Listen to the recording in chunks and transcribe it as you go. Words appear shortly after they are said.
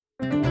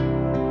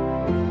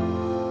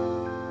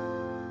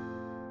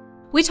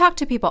We talk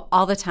to people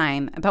all the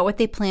time about what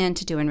they plan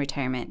to do in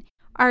retirement.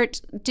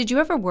 Art, did you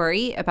ever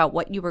worry about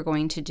what you were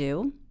going to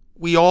do?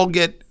 We all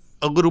get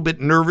a little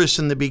bit nervous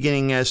in the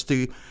beginning as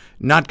to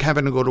not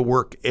having to go to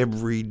work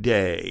every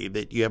day,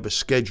 that you have a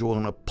schedule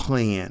and a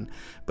plan.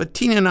 But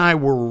Tina and I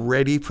were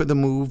ready for the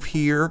move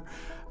here.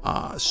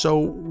 So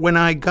when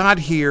I got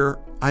here,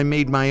 I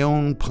made my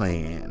own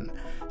plan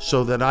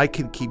so that I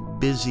could keep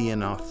busy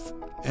enough.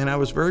 And I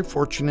was very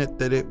fortunate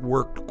that it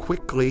worked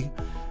quickly.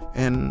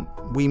 And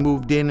we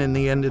moved in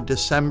the end of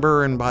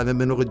December, and by the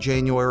middle of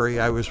January,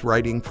 I was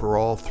writing for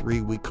all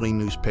 3 weekly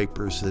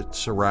newspapers that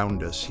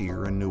surround us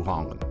here in New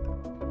Holland.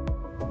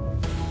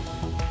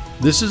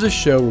 This is a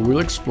show where we'll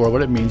explore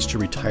what it means to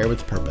retire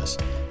with purpose,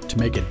 to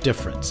make a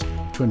difference,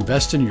 to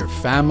invest in your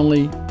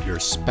family, your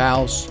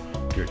spouse,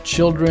 your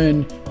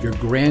children, your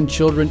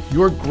grandchildren,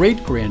 your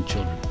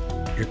great-grandchildren,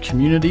 your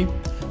community,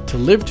 to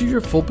live to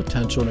your full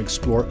potential and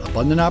explore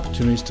abundant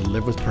opportunities to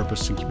live with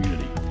purpose and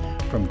community.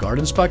 From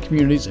Garden Spot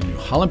Communities in New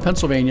Holland,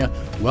 Pennsylvania,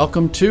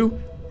 welcome to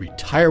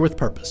Retire with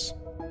Purpose.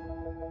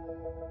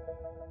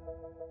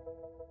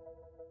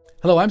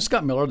 Hello, I'm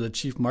Scott Miller, the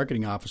Chief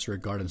Marketing Officer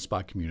at Garden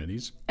Spot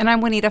Communities. And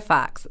I'm Juanita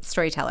Fox,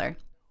 storyteller.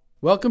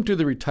 Welcome to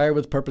the Retire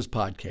with Purpose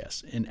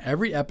podcast. In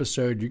every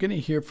episode, you're going to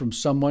hear from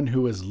someone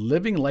who is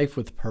living life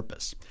with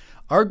purpose.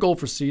 Our goal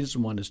for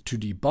season 1 is to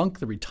debunk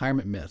the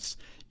retirement myths.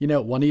 You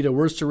know, Juanita,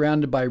 we're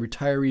surrounded by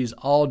retirees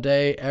all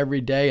day,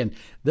 every day, and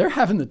they're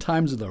having the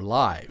times of their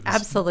lives.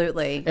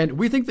 Absolutely. And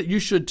we think that you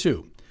should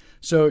too.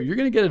 So you're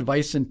going to get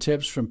advice and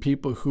tips from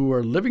people who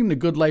are living the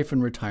good life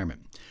in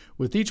retirement.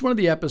 With each one of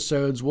the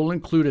episodes, we'll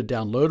include a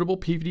downloadable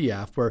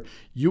PDF where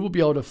you will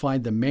be able to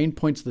find the main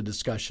points of the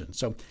discussion.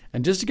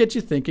 And just to get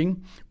you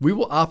thinking, we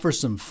will offer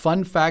some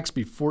fun facts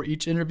before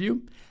each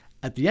interview.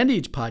 At the end of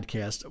each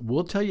podcast,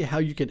 we'll tell you how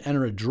you can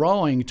enter a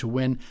drawing to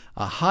win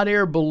a hot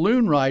air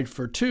balloon ride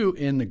for 2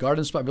 in the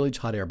Garden Spot Village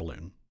Hot Air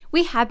Balloon.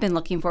 We have been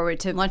looking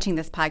forward to launching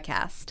this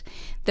podcast.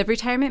 The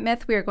retirement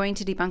myth we are going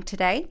to debunk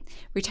today: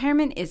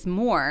 retirement is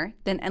more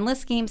than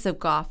endless games of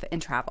golf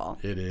and travel.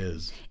 It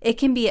is. It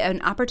can be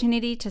an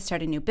opportunity to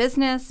start a new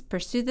business,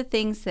 pursue the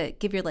things that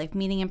give your life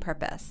meaning and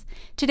purpose.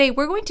 Today,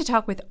 we're going to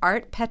talk with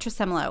Art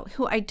Petrosemelo,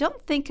 who I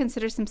don't think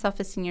considers himself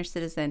a senior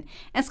citizen.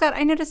 And Scott,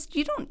 I noticed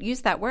you don't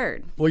use that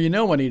word. Well, you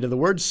know, Juanita, the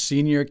word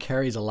senior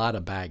carries a lot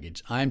of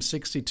baggage. I'm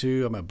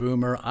 62, I'm a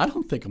boomer. I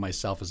don't think of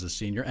myself as a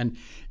senior. And,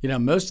 you know,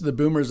 most of the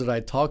boomers that I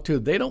talk to,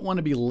 they don't want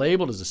to be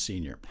labeled as a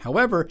senior.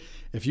 However,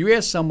 if you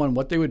ask someone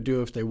what they would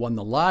do if they won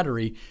the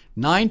lottery,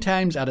 9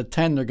 times out of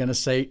 10, they're going to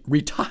say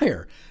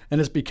retire.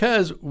 And it's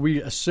because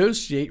we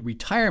associate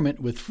retirement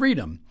with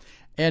freedom.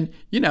 And,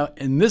 you know,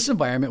 in this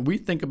environment, we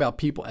think about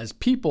people as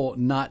people,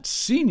 not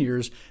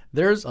seniors.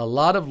 There's a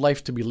lot of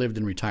life to be lived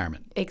in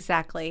retirement.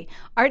 Exactly.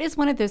 Art is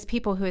one of those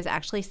people who has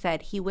actually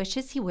said he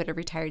wishes he would have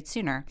retired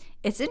sooner.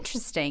 It's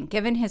interesting,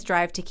 given his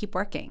drive to keep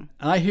working.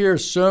 And I hear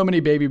so many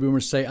baby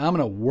boomers say, I'm going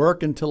to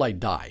work until I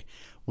die.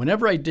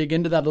 Whenever I dig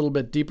into that a little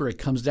bit deeper, it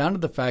comes down to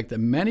the fact that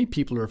many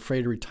people are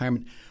afraid of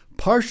retirement,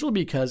 partially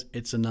because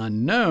it's an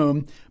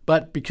unknown,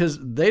 but because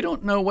they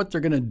don't know what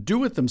they're going to do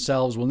with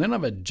themselves when they don't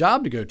have a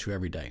job to go to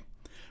every day.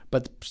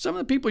 But some of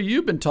the people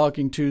you've been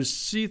talking to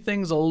see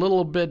things a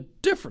little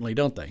bit differently,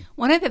 don't they?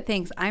 One of the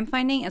things I'm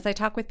finding as I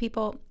talk with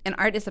people, and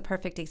Art is a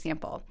perfect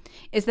example,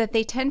 is that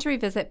they tend to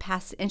revisit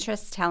past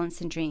interests,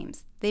 talents, and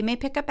dreams. They may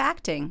pick up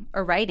acting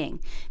or writing.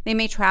 They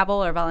may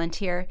travel or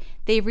volunteer.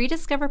 They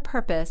rediscover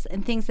purpose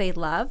in things they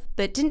love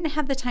but didn't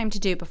have the time to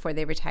do before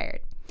they retired.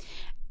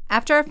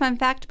 After our fun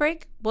fact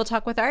break, we'll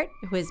talk with Art,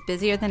 who is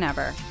busier than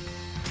ever.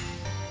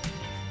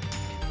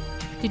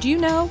 Did you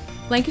know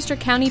Lancaster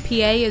County,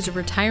 PA is a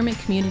retirement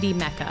community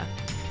mecca?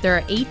 There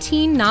are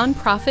 18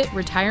 nonprofit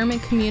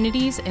retirement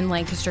communities in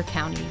Lancaster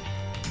County.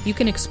 You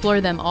can explore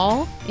them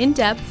all in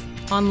depth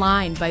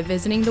online by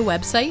visiting the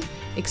website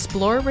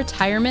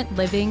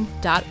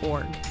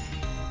exploreretirementliving.org.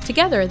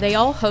 Together, they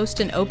all host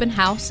an open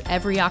house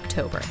every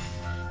October.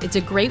 It's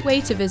a great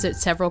way to visit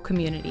several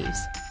communities.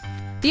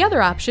 The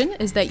other option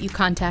is that you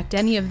contact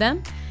any of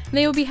them, and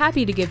they will be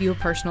happy to give you a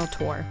personal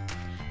tour.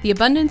 The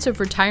abundance of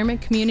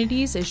retirement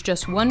communities is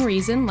just one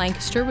reason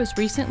Lancaster was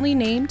recently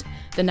named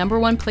the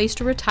 #1 place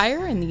to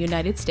retire in the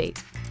United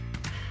States.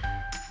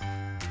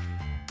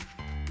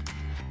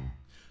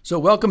 So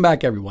welcome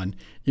back, everyone.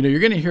 You know,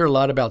 you're going to hear a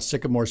lot about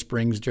Sycamore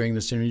Springs during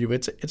this interview.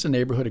 It's a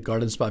neighborhood at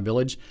Garden Spot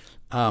Village.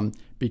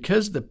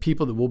 Because the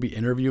people that we'll be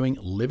interviewing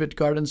live at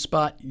Garden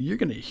Spot, you're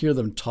going to hear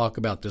them talk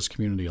about this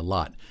community a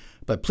lot.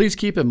 But please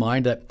keep in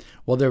mind that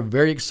while they're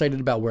very excited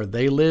about where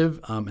they live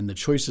and the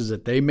choices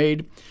that they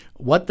made,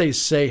 what they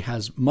say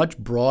has much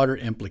broader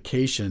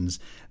implications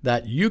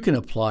that you can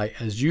apply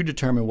as you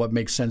determine what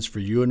makes sense for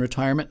you in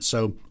retirement.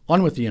 So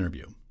on with the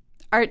interview.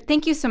 Art,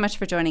 thank you so much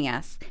for joining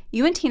us.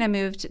 You and Tina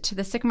moved to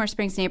the Sycamore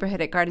Springs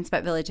neighborhood at Garden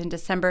Spot Village in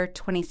December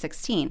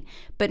 2016,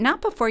 but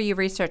not before you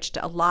researched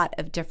a lot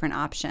of different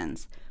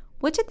options.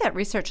 What did that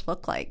research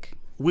look like?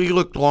 we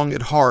looked long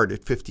and hard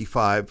at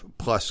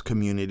 55-plus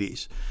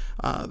communities.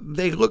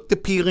 They looked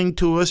appealing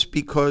to us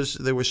because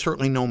there was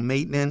certainly no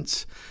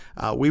maintenance.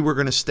 We were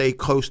going to stay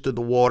close to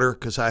the water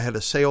because I had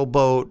a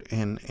sailboat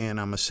and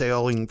I'm a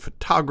sailing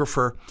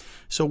photographer.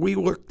 So we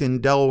looked in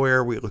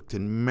Delaware, we looked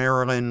in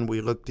Maryland, we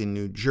looked in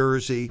New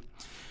Jersey,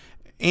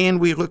 and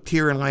we looked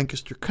here in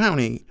Lancaster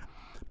County.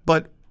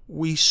 But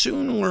we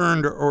soon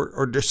learned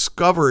or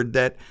discovered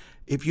that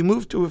if you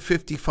move to a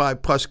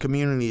 55-plus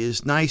community,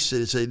 as nice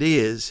as it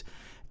is,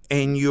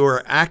 and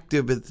you're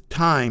active at the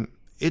time,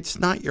 it's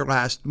not your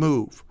last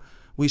move.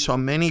 We saw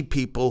many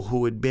people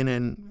who had been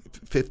in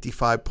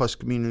 55-plus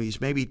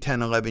communities, maybe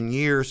 10, 11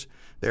 years.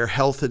 Their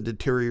health had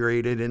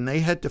deteriorated, and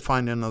they had to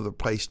find another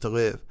place to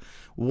live.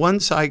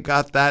 Once I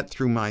got that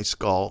through my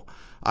skull,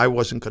 I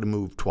wasn't going to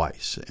move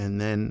twice.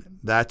 And then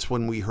that's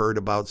when we heard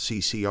about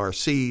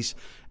CCRCs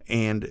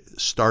and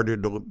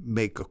started to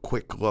make a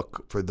quick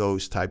look for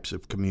those types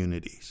of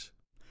communities.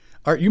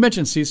 Art, you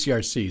mentioned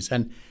CCRCs,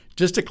 and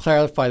just to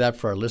clarify that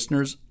for our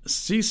listeners,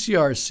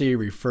 CCRC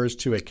refers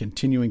to a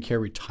continuing care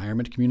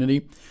retirement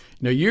community.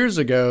 Years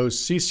ago,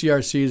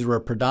 CCRCs were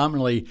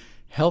predominantly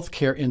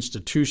healthcare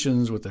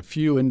institutions with a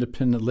few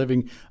independent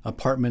living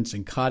apartments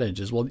and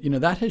cottages. Well,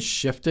 that has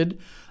shifted.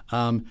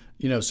 And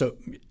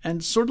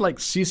sort of like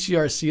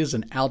CCRC is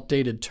an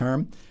outdated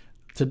term.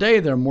 Today,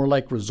 they're more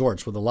like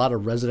resorts with a lot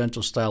of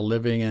residential style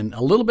living and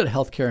a little bit of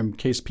healthcare in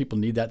case people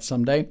need that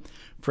someday.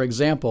 For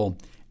example,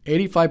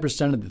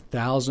 85% of the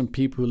 1,000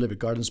 people who live at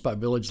Garden Spot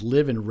Village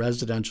live in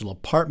residential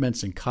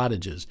apartments and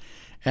cottages.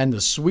 And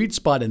the sweet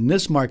spot in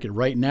this market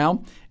right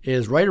now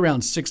is right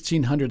around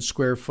 1,600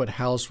 square foot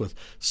house with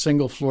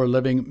single floor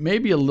living,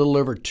 maybe a little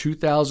over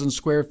 2,000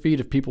 square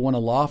feet if people want a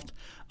loft.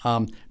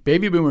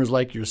 Baby boomers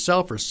like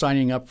yourself are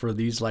signing up for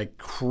these like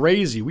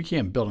crazy. We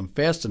can't build them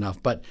fast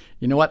enough, but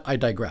you know what? I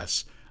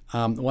digress.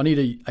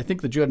 Juanita, I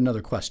think that you had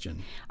another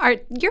question.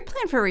 Art, your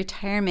plan for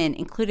retirement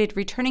included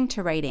returning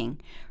to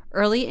writing.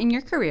 Early in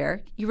your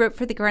career, you wrote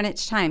for the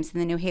Greenwich Times and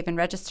the New Haven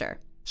Register.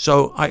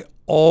 So I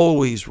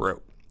always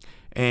wrote.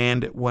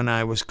 And when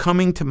I was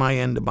coming to my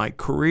end of my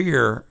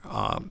career,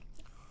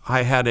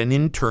 I had an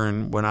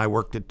intern when I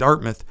worked at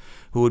Dartmouth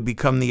who would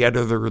become the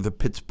editor of the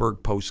Pittsburgh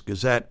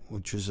Post-Gazette,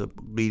 which is a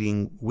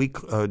leading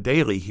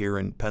daily here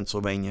in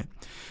Pennsylvania.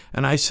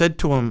 And I said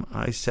to him,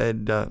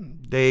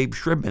 Dave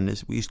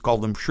Shribman, we used to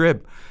call him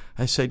Shrib.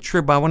 I said,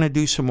 Shrib, I want to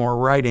do some more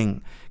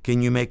writing.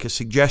 Can you make a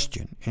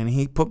suggestion? And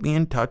he put me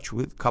in touch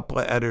with a couple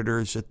of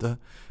editors at the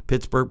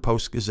Pittsburgh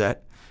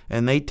Post-Gazette.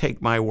 And they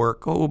take my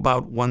work,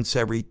 about once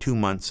every 2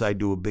 months, I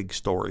do a big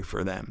story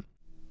for them.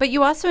 But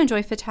you also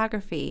enjoy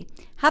photography.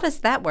 How does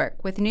that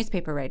work with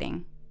newspaper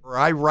writing?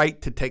 I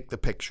write to take the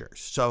pictures.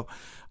 So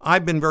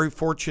I've been very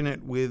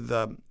fortunate with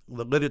the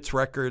Lidditz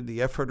Record,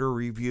 the Ephrata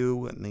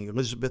Review, and the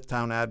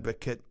Elizabethtown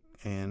Advocate,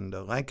 and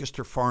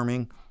Lancaster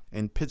Farming,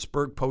 and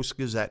Pittsburgh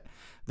Post-Gazette,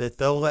 that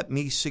they'll let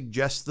me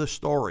suggest the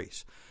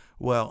stories.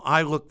 Well,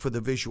 I look for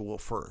the visual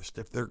first.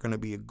 If they're going to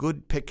be a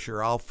good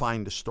picture, I'll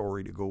find a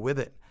story to go with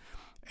it.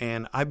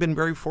 And I've been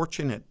very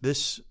fortunate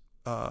this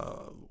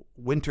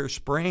winter,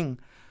 spring,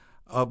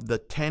 of the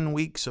 10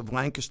 weeks of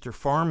Lancaster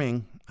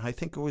Farming, I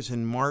think it was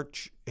in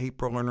March,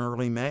 April, and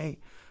early May,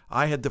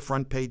 I had the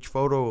front page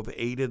photo of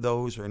 8 of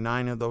those or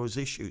 9 of those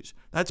issues.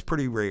 That's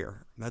pretty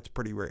rare.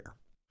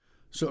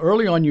 So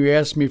early on, you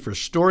asked me for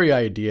story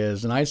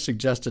ideas, and I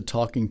suggested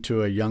talking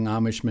to a young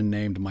Amishman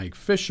named Mike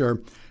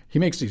Fisher. He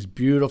makes these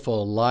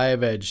beautiful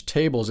live edge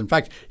tables. In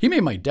fact, he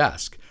made my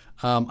desk.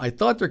 I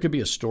thought there could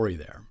be a story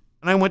there.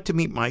 And I went to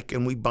meet Mike,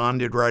 and we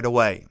bonded right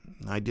away.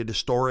 I did a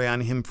story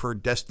on him for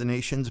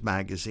Destinations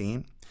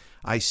magazine.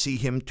 I see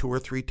him 2 or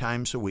 3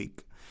 times a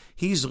week.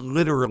 He's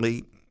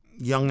literally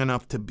young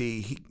enough to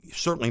be,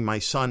 certainly my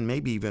son,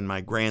 maybe even my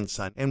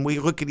grandson. And we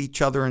look at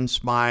each other and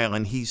smile,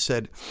 and he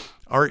said,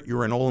 Art,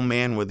 you're an old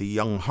man with a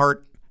young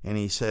heart. And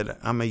he said,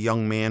 I'm a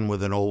young man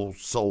with an old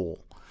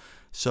soul.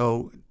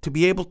 So to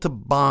be able to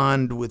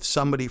bond with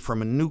somebody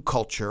from a new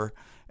culture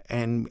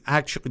and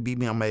actually be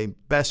my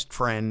best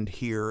friend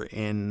here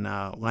in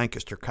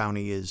Lancaster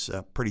County is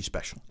pretty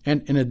special.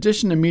 And in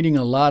addition to meeting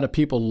a lot of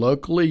people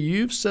locally,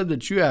 you've said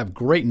that you have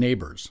great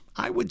neighbors.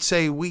 I would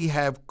say we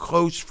have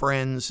close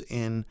friends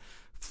in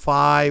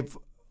 5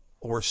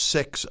 or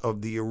 6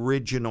 of the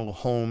original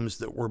homes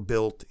that were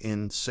built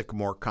in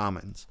Sycamore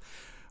Commons.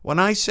 When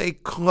I say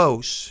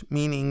close,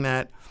 meaning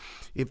that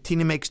if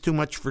Tina makes too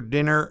much for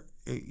dinner,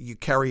 you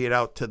carry it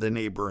out to the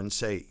neighbor and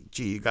say,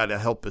 gee, you got to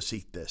help us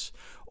eat this.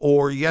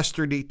 Or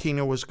yesterday,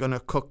 Tina was going to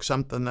cook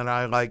something that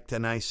I liked,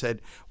 and I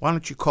said, why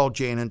don't you call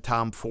Jane and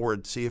Tom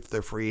Ford, see if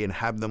they're free, and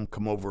have them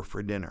come over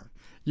for dinner.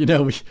 You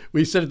know,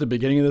 we said at the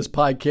beginning of this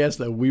podcast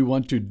that we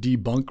want to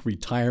debunk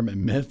retirement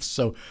myths.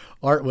 So,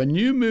 Art, when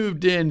you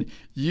moved in,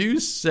 you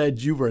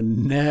said you were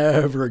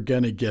never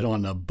going to get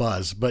on a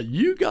bus, but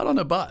you got on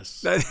a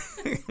bus.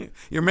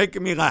 You're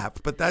making me laugh,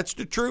 but that's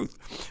the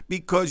truth.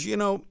 Because,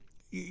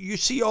 you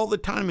see all the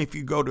time if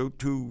you go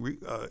to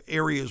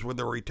areas where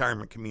there are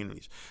retirement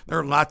communities. There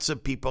are lots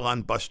of people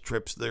on bus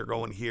trips. They're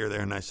going here,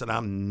 there. And I said,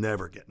 I'm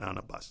never getting on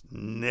a bus.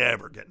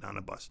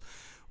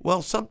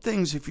 Well, some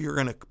things, if you're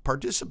going to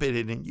participate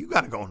in it, you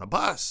got to go on a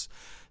bus.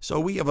 So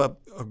we have a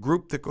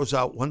group that goes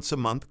out once a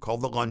month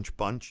called the Lunch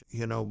Bunch.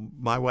 You know,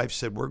 my wife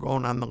said, we're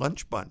going on the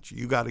Lunch Bunch.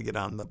 You got to get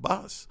on the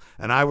bus.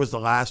 And I was the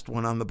last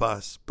one on the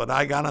bus. But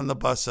I got on the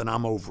bus and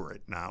I'm over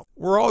it now.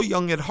 We're all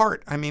young at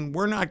heart. I mean,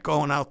 we're not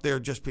going out there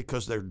just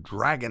because they're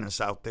dragging us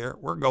out there.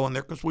 We're going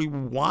there because we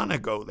want to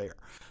go there.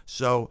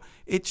 So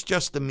it's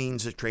just the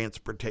means of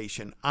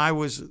transportation. I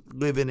was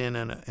living in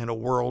a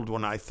world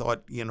when I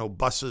thought, you know,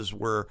 buses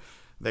were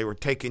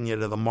taking you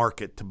to the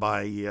market to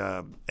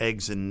buy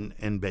eggs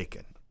and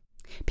bacon.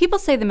 People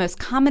say the most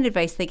common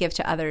advice they give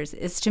to others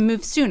is to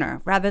move sooner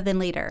rather than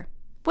later.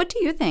 What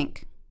do you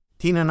think?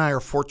 Tina and I are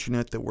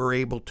fortunate that we're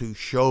able to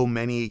show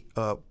many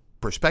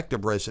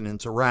prospective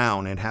residents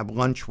around and have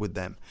lunch with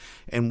them.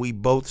 And we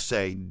both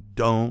say,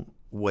 don't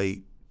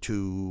wait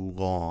too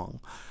long.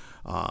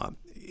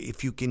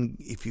 If you can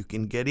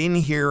get in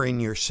here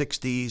in your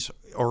 60s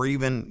or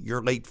even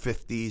your late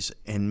 50s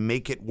and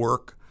make it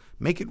work,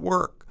 make it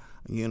work.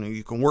 You know,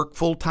 you can work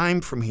full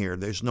time from here.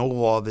 There's no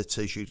law that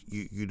says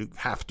you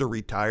have to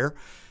retire.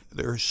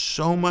 There's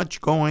so much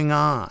going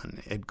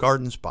on at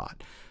Garden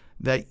Spot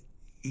that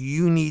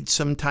you need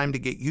some time to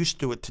get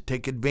used to it, to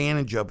take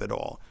advantage of it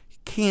all. You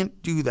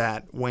can't do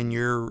that when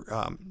you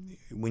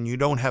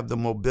don't have the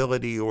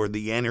mobility or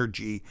the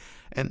energy.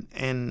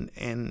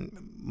 And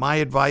my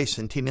advice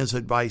and Tina's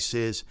advice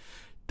is,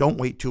 don't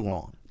wait too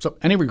long. So,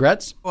 any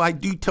regrets? Well, I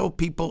do tell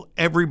people,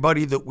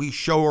 everybody that we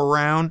show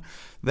around,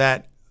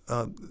 that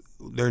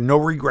there are no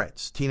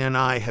regrets. Tina and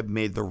I have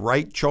made the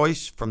right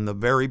choice from the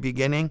very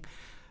beginning,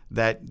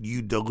 that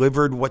you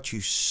delivered what you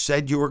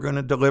said you were going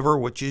to deliver,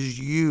 which is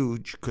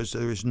huge because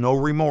there's no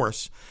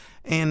remorse.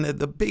 And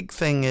the big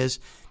thing is,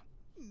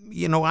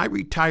 you know, I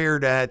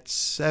retired at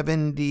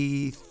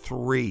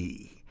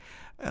 73.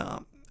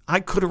 I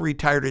could have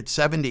retired at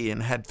 70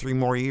 and had 3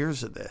 more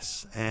years of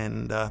this.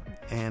 And I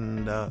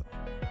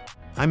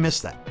miss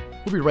that.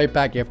 We'll be right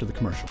back after the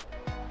commercial.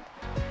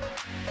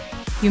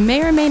 You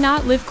may or may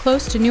not live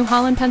close to New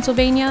Holland,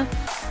 Pennsylvania,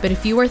 but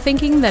if you are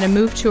thinking that a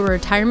move to a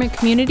retirement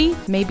community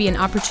may be an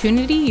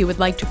opportunity you would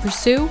like to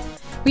pursue,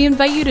 we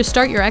invite you to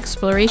start your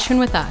exploration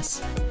with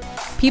us.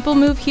 People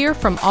move here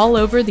from all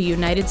over the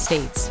United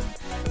States.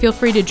 Feel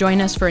free to join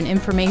us for an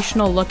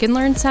informational Look and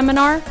Learn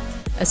seminar,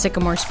 a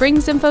Sycamore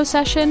Springs info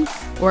session,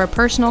 or a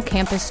personal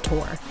campus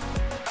tour.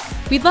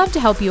 We'd love to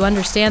help you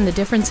understand the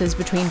differences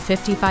between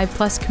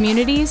 55-plus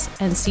communities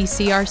and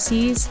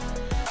CCRCs,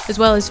 as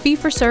well as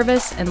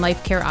fee-for-service and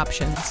life care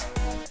options.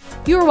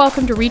 You are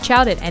welcome to reach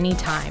out at any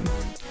time.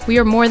 We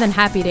are more than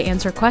happy to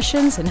answer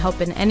questions and help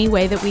in any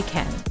way that we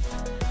can.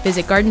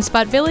 Visit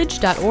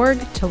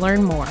GardenSpotVillage.org to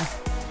learn more.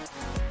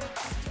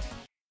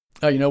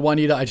 Oh, you know,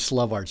 Juanita, I just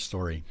love Art's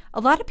story. A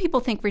lot of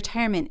people think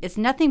retirement is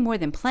nothing more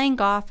than playing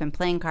golf and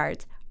playing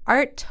cards.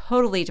 Art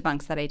totally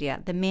debunks that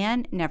idea. The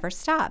man never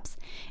stops.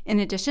 In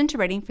addition to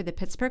writing for the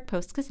Pittsburgh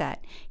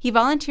Post-Gazette, he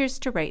volunteers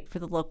to write for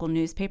the local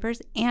newspapers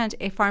and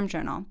a farm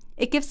journal.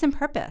 It gives him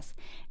purpose.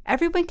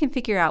 Everyone can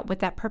figure out what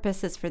that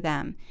purpose is for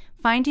them.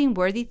 Finding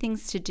worthy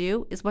things to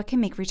do is what can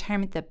make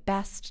retirement the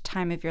best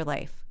time of your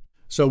life.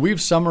 So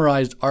we've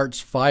summarized Art's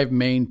 5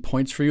 main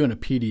points for you in a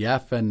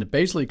PDF, and it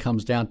basically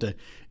comes down to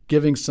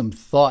giving some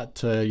thought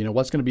to, you know,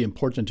 what's going to be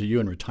important to you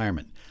in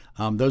retirement.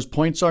 Those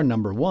points are,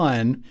 number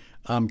 1,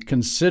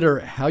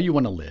 consider how you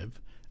want to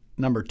live.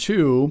 Number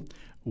 2,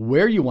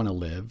 where you want to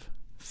live.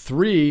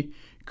 3,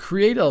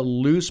 create a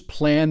loose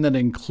plan that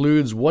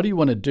includes what do you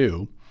want to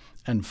do.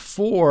 And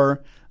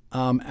 4,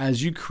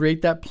 as you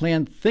create that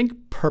plan,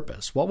 think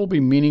purpose. What will be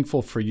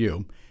meaningful for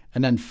you?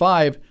 And then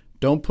 5,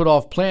 don't put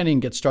off planning,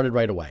 get started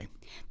right away.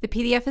 The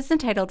PDF is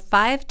entitled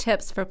 5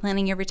 Tips for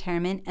Planning Your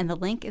Retirement, and the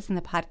link is in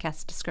the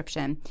podcast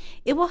description.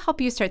 It will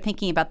help you start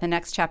thinking about the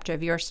next chapter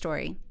of your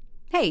story.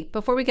 Hey,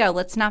 before we go,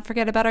 let's not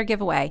forget about our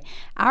giveaway.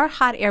 Our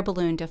hot air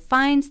balloon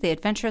defines the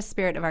adventurous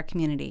spirit of our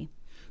community.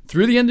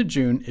 Through the end of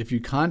June, if you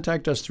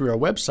contact us through our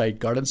website,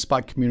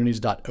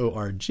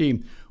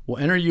 gardenspotcommunities.org, we'll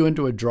enter you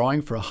into a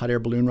drawing for a hot air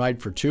balloon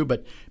ride for 2,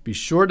 but be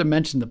sure to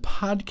mention the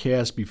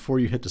podcast before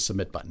you hit the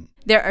submit button.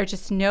 There are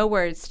just no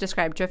words to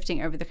describe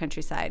drifting over the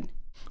countryside.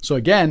 So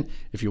again,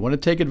 if you want to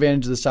take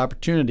advantage of this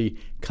opportunity,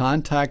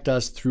 contact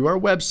us through our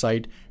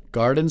website,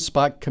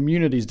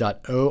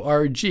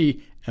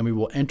 gardenspotcommunities.org, and we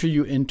will enter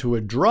you into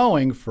a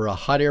drawing for a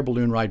hot air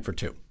balloon ride for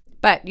 2.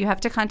 But you have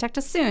to contact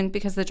us soon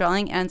because the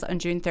drawing ends on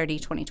June 30,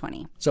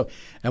 2020. So,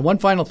 and one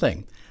final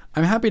thing.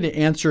 I'm happy to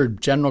answer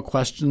general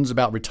questions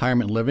about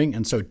retirement living,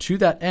 and so to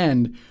that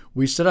end,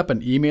 we set up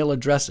an email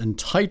address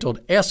entitled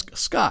Ask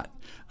Scott.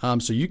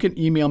 So you can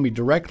email me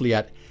directly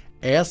at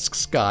Ask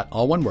Scott,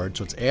 all one word,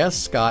 so it's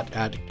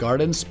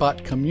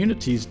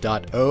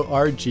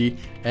askScott@gardenspotcommunities.org,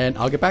 and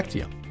I'll get back to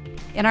you.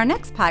 In our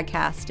next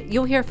podcast,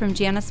 you'll hear from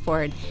Janice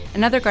Ford,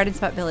 another Garden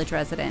Spot Village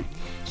resident.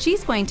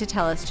 She's going to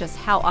tell us just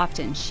how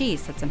often she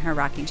sits in her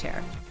rocking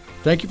chair.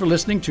 Thank you for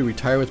listening to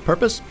Retire with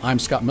Purpose. I'm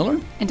Scott Miller.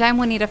 And I'm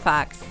Juanita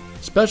Fox.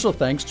 Special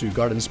thanks to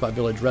Garden Spot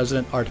Village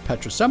resident Art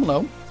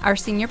Petrosemolo. Our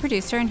senior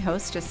producer and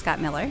host is Scott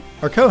Miller.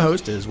 Our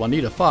co-host is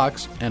Juanita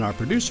Fox, and our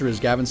producer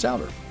is Gavin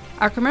Souter.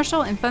 Our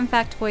commercial and fun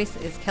fact voice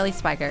is Kelly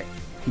Swigert.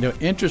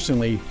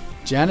 Interestingly,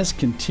 Janice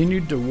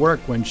continued to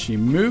work when she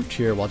moved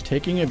here while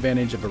taking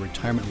advantage of a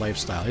retirement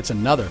lifestyle. It's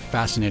another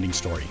fascinating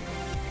story.